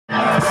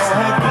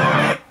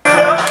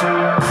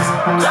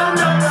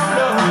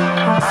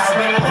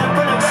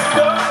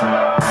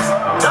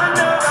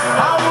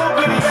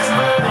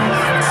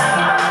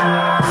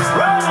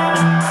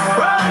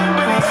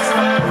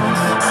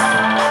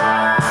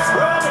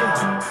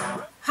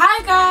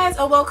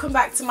and welcome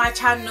back to my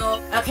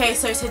channel. Okay,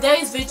 so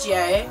today's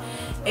video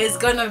is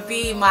gonna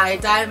be my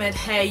Diamond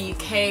Hair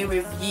UK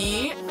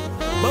review.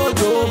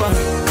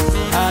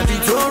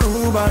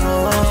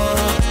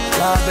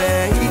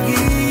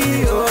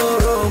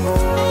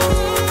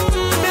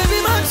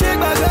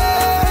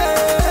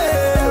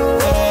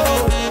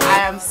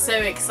 I am so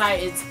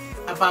excited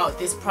about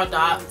this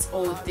product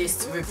or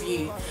this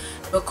review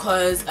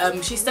because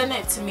she sent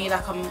it to me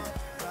like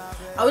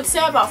I would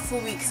say about 4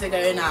 weeks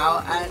ago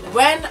now, and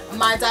when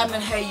my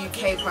Diamond Hair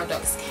UK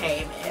products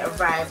came, it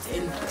arrived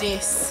in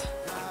this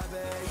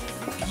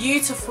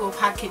beautiful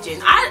packaging.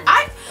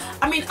 I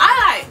mean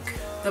I like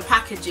the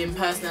packaging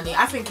personally.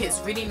 I think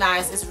it's really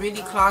nice, it's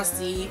really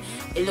classy,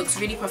 it looks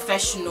really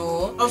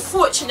professional.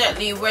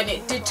 Unfortunately, when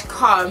it did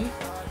come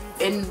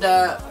in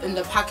the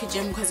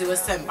packaging, because it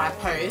was sent by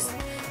post,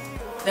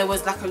 there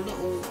was like a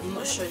little, I'm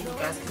not sure if you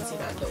guys can see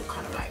that little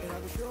kind of like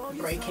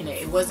break in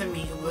it. It wasn't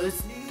me, it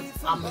was,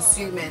 I'm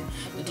assuming,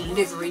 the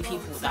delivery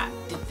people that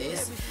did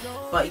this.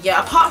 But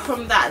yeah, apart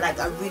from that, like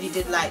I really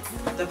did like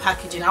the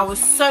packaging. I was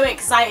so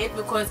excited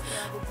because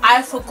I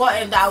had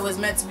forgotten that I was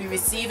meant to be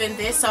receiving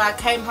this. So I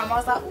came home, I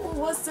was like, oh,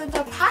 what's in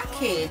the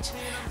package?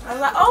 I was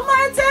like, oh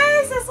my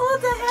days, it's all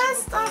the hair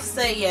stuff.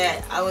 So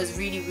yeah, I was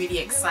really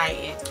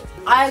excited.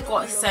 I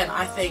got sent,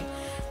 I think,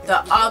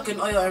 the argan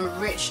oil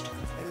enriched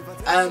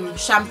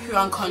shampoo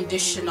and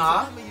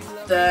conditioner,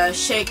 the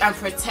shake and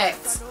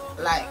protect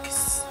like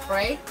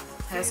spray,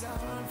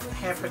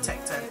 hair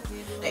protector,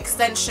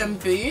 extension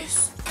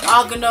boost,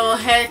 argan oil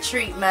hair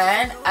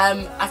treatment,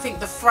 I think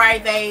the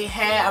Friday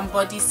hair and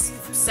body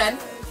scent.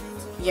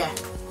 Yeah,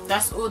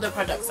 that's all the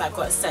products I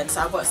got sent.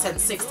 So I got sent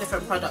 6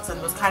 different products, and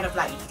it was kind of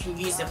like you can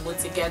use them all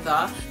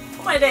together.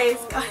 Oh my days,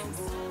 guys,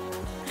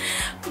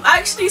 I'm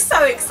actually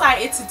so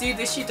excited to do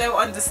this, you don't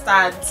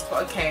understand.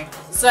 But okay,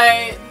 so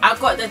I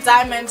got the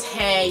Diamond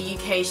Hair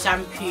UK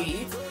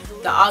shampoo,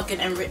 the argan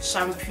enriched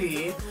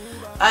shampoo.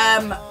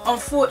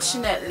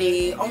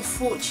 Unfortunately,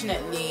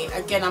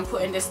 again, I'm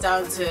putting this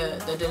down to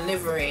the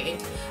delivery.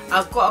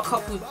 I've got a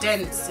couple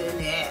dents in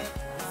it,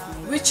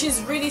 which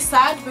is really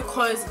sad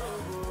because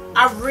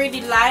I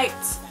really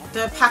liked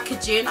the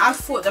packaging. I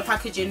thought the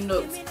packaging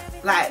looked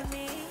like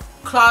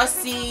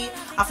classy,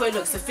 I thought it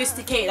looked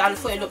sophisticated, I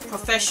thought it looked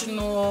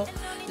professional,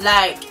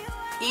 like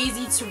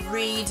easy to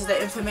read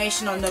the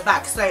information on the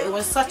back. So it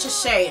was such a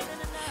shame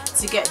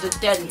to get the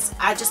dents.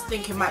 I just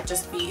think it might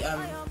just be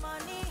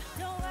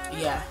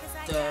yeah,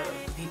 the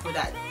people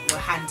that were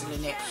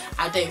handling it.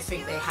 I don't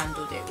think they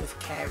handled it with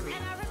care really.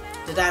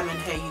 The Diamond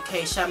Hair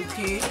UK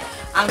shampoo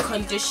and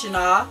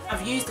conditioner,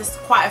 I've used this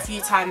quite a few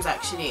times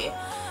actually.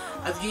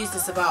 I've used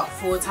this about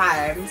 4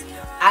 times.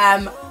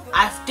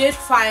 I did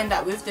find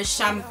that with the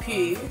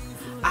shampoo,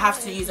 I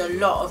have to use a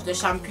lot of the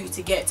shampoo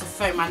to get it to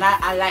foam, and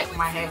I like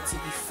my hair to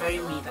be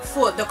foamy. I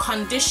thought the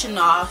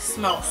conditioner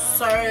smelled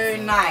so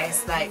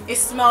nice, like it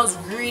smells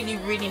really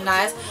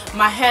nice.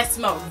 My hair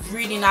smelled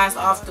really nice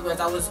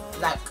afterwards. I was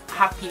like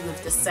happy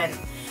with the scent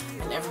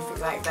and everything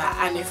like that,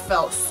 and it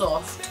felt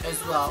soft as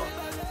well.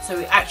 So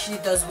it actually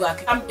does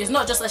work. It's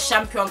not just a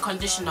shampoo and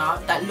conditioner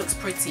that looks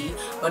pretty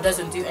but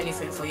doesn't do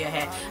anything for your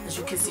hair. As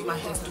you can see, my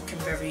hair's looking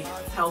very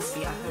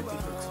healthy. I hope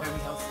it looks very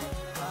healthy.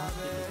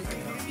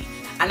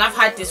 And I've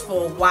had this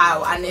for a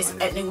while, and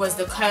it was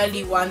the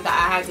curly one that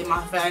I had in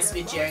my first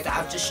video that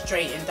I've just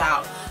straightened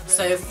out.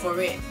 So for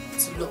it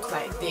to look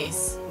like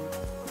this,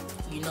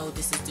 you know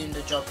this is doing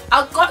the job.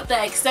 I got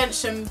the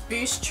extension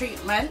boost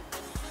treatment,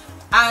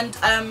 and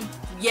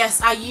yes,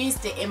 I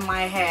used it in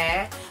my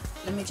hair.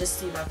 Let me just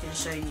see if I can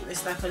show you.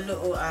 It's like a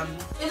little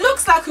it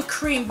looks like a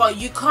cream, but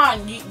you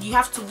can't, you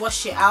have to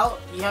wash it out.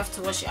 You have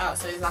to wash it out.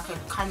 So it's like a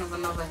kind of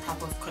another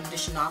type of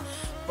conditioner,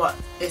 but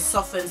it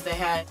softens the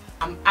hair.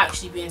 I'm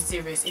actually being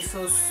serious, it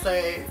feels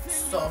so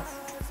soft.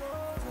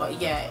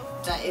 But yeah,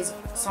 that is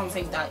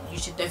something that you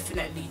should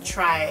definitely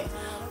try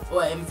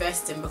or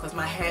invest in, because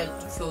my hair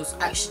feels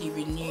actually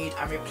renewed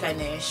and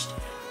replenished.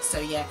 So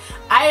yeah,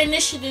 I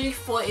initially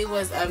thought it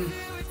was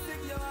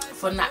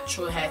for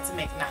natural hair, to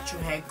make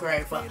natural hair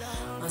grow, but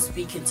on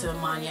speaking to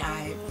Amani,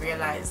 I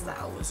realized that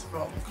I was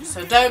wrong.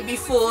 So don't be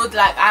fooled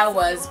like I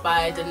was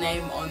by the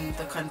name on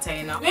the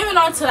container. Moving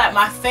on to like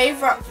my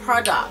favorite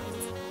product,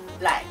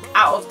 like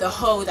out of the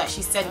whole that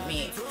she sent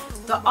me,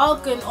 the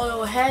argan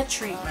oil hair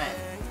treatment.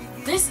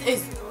 This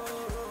is,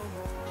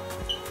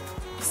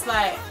 it's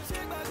like,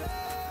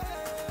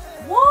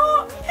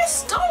 what?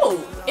 It's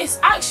dope. It's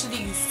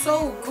actually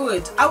so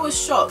good. I was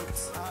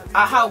shocked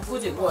at how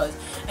good it was,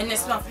 and it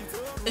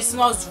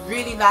smells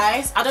really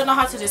nice. I don't know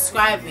how to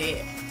describe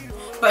it,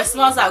 but it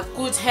smells like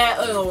good hair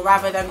oil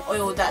rather than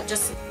oil that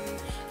just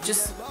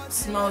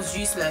smells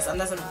useless and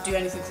doesn't do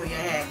anything for your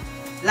hair.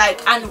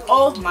 Like, and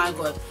oh my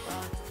god,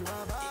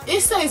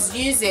 it says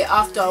use it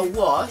after a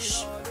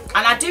wash,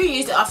 and I do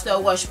use it after a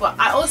wash, but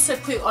I also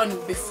put it on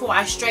before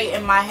I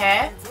straighten my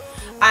hair.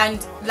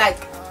 And like,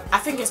 I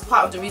think it's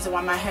part of the reason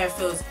why my hair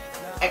feels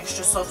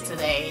extra soft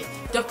today.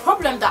 The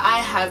problem that I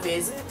have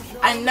is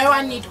I know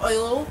I need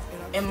oil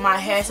in my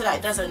hair so that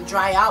it doesn't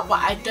dry out, but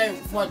I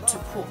don't want to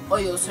put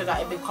oil so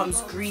that it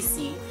becomes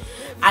greasy.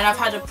 And I've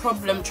had a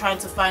problem trying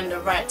to find the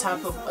right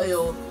type of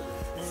oil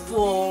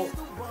for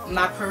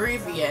my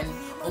Peruvian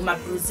or my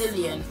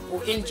Brazilian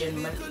or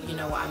Indian, you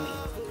know what I mean.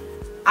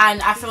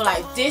 And I feel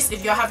like this,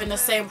 if you're having the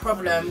same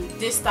problem,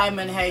 this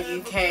Diamond Hair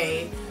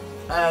UK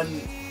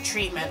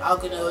treatment,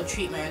 argan oil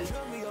treatment,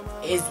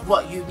 is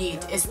what you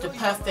need. It's the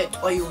perfect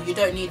oil. You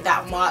don't need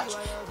that much.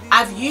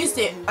 I've used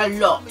it a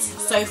lot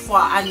so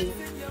far, and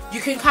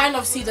you can kind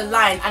of see the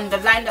line, and the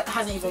line that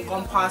hasn't even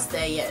gone past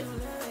there yet.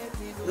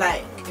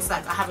 Like, it's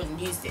like I haven't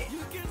used it,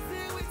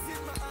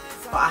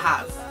 but I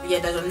have. Yeah,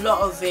 there's a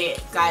lot of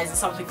it, guys. It's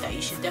something that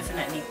you should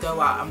definitely go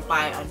out and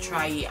buy and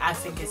try it. I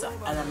think it's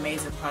an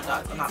amazing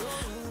product,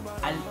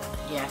 and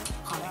yeah,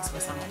 can't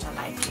express how much I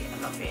like it.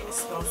 I love it. It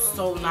smells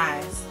so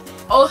nice.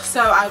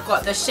 Also, I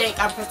got the Shake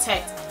and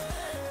Protect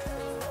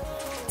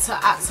to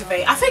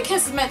activate. I think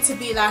it's meant to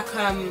be like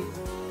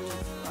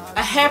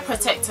a hair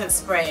protectant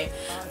spray.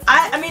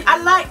 I mean, I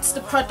liked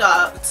the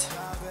product.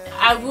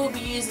 I will be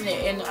using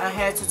it in a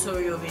hair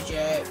tutorial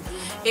video.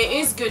 It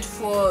is good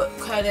for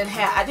curling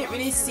hair. I didn't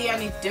really see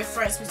any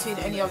difference between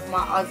any of my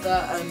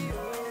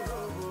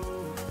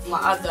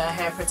other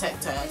hair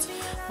protectors,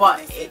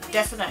 but it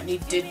definitely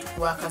did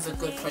work as a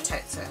good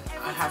protectant.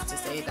 I have to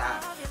say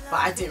that. But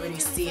I didn't really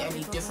see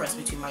any difference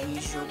between my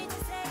usual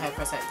hair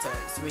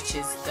protectors, which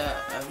is the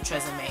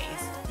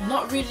Trezeme's.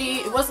 Not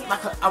really. It wasn't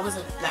like I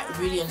wasn't like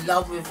really in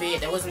love with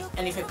it. There wasn't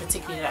anything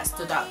particularly that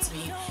stood out to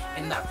me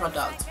in that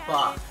product,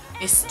 but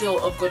it's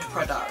still a good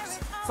product.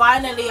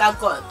 Finally, I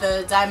got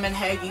the Diamond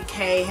Hair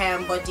UK Hair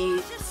and Body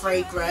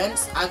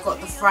fragrance. I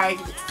got the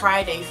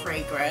Friday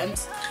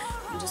fragrance.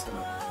 I'm just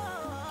gonna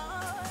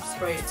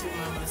spray it to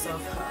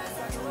myself.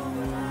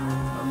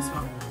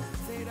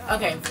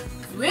 Okay,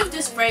 with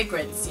this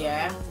fragrance,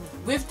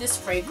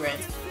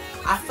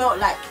 I felt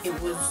like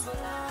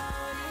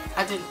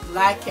I didn't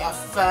like it at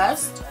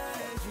first,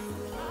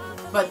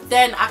 but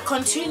then I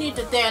continued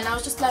the day and I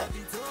was just like,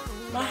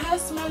 my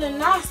hair's smelling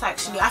nice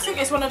actually. I think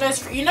it's one of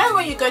those, you know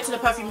when you go to the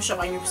perfume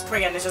shop and you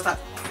spray and it's just like,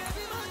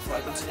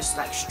 it's just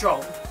like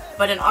strong,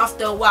 but then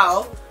after a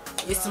while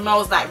it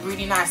smells like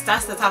really nice.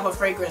 That's the type of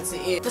fragrance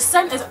it is. The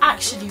scent is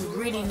actually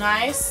really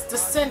nice. The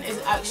scent is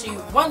actually,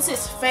 once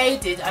it's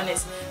faded and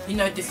it's, you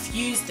know,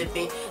 diffused a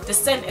bit, the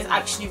scent is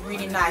actually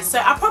really nice. So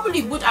I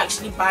probably would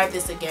actually buy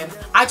this again.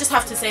 I just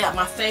have to say that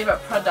my favorite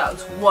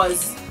product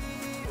was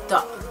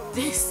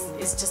this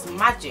is just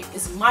magic.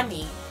 It's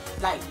money.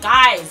 Like,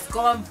 guys,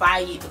 go and buy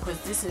it because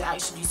this is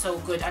actually so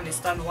good and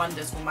it's done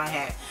wonders for my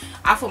hair.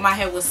 I thought my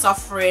hair was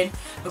suffering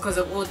because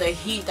of all the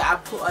heat that I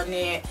put on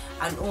it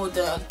and all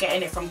the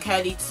getting it from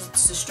curly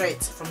to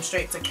straight, from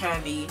straight to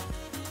curly,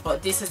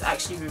 but this has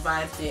actually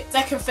revived it.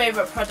 Second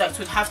favorite product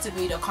would have to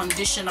be the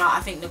conditioner.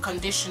 I think the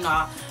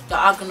conditioner, the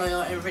argan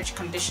oil enriched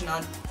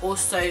conditioner,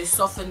 also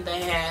softened the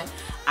hair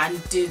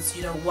and did,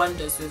 you know,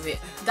 wonders with it.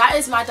 That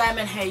is my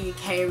Diamond Hair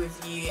UK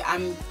review.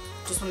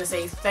 Just want to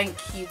say thank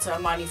you to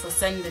Amani for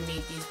sending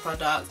me these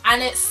products,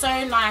 and it's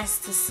so nice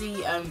to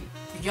see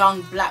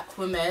young black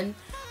women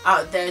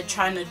out there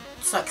trying to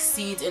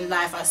succeed in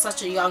life at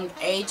such a young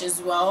age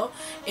as well.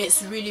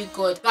 It's really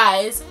good,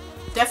 guys.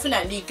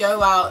 Definitely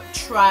go out,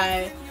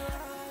 check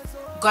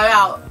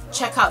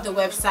out the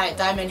website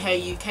Diamond Hair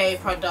UK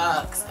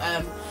products.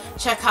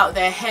 Check out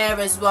their hair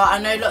as well. I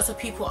know lots of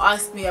people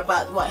ask me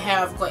about what hair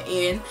I've got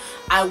in.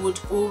 I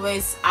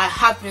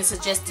have been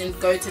suggesting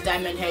go to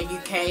Diamond Hair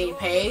UK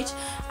page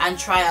and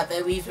try out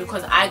their weaves,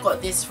 because I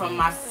got this from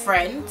my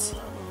friend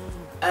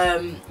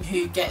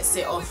who gets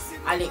it off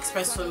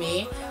AliExpress for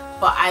me,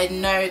 but I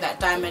know that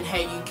Diamond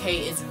Hair UK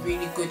is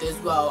really good as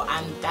well,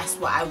 and that's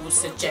what I would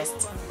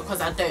suggest.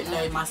 Because I don't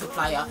know my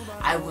supplier,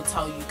 I would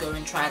tell you go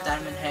and try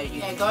Diamond Hair UK.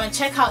 Yeah, go and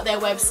check out their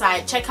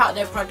website, check out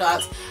their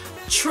products.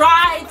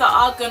 Try the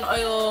argan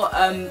oil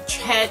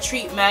hair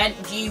treatment.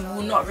 You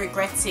will not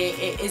regret it.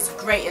 It is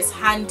great. It's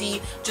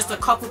handy. Just a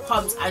couple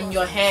pumps and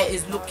your hair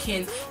is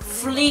looking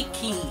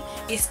fleeky.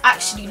 It's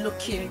actually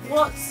looking,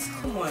 what?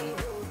 Come on.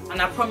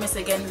 And I promise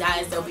again,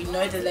 guys, there'll be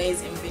no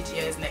delays in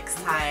videos next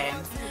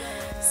time.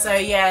 So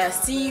yeah,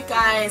 see you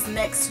guys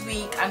next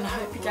week and I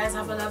hope you guys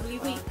have a lovely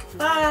week.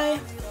 Bye.